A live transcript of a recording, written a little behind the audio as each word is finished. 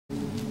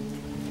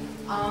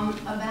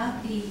About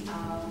the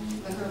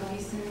liquor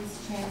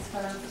license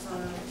transfer for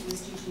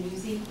Mr.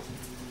 Januzzi.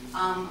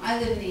 I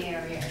live in the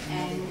area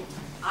and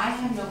I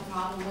have no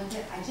problem with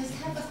it. I just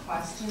have a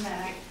question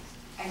that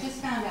I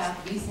just found out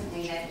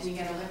recently that when you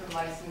get a liquor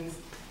license,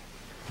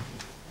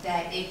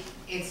 that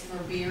it's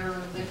for beer,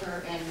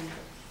 liquor, and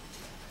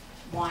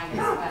wine as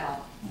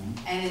well.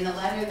 And in the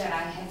letter that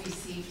I had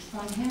received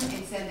from him,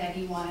 it said that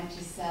he wanted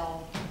to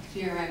sell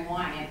beer and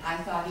wine, and I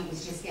thought he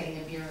was just getting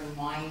a beer and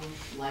wine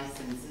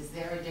license. Is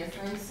there a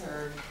difference,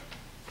 or?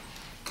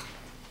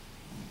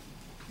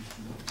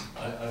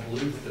 I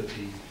believe that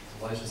the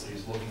license that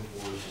he's looking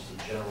for is just a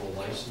general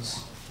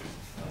license,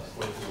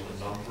 according to what the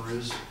number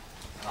is,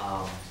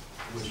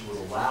 which would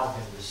allow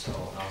him to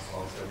sell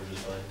alcoholic beverages,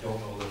 but I don't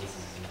know that it's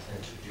his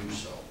intent to do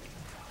so.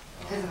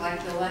 Because like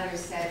the letter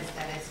says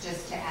that it's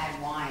just to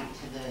add wine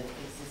to the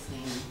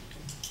existing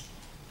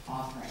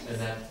offerings. And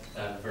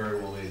that very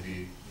well may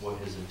be what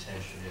his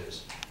intention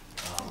is.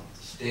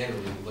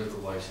 Standardly, the liquor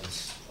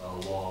license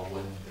law,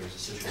 when there's a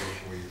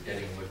situation where you're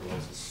getting a liquor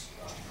license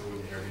through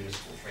an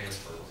intermunicipal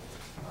transfer,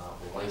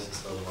 the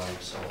license doesn't allow you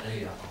to sell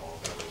any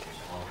alcoholic beverages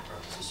on the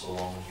premises so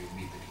long as you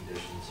meet the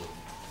conditions of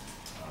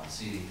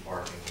seating,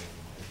 parking,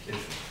 and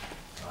kitchen.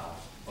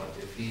 But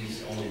if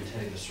he's only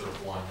intending to serve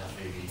wine, that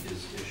may be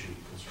his issue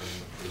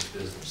concerning his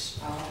business.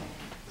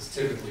 It's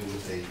typically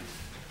with a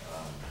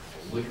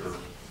liquor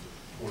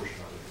portion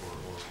of it,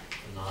 or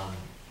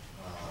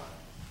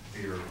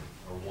non-beer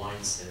or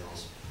wine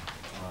sales,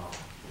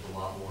 with a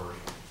lot more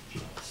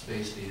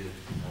space needed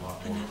and a lot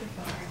more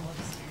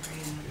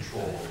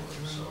control over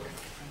it. So,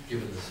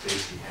 given the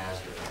space he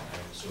has there,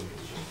 I'm assuming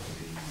it's just going to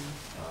be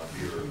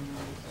beer.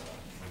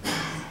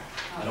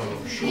 I don't know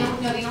for sure. No,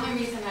 the only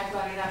reason I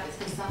brought it up is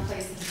because some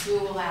places do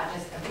allow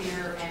just a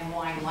beer and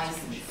wine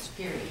license,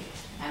 period.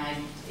 And I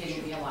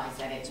didn't realize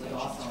that it would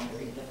also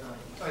include liquor,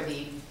 or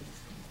the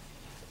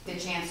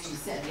chance to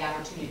sell, the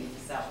opportunity to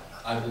sell.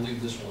 I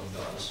believe this one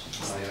does.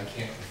 I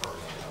can't confirm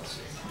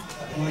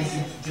that. I'd like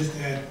to just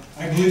add,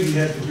 I believe he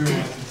has the beer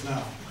license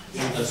now.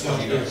 That's what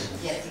he does.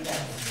 Yes, he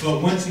does.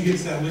 But once he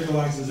gets that liquor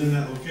license in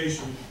that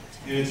location,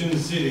 and it's in the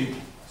city,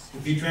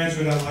 if he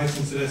transferred that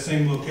license to that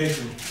same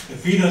location,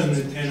 if he doesn't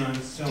intend on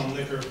selling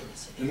liquor,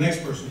 the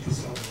next person can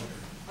sell the liquor.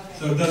 Okay.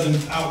 So it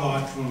doesn't outlaw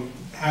it from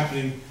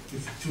happening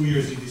if 2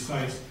 years he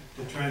decides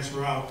to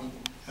transfer out,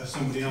 have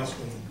somebody else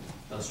go in.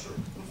 That's true.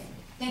 Okay.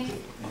 Thank you.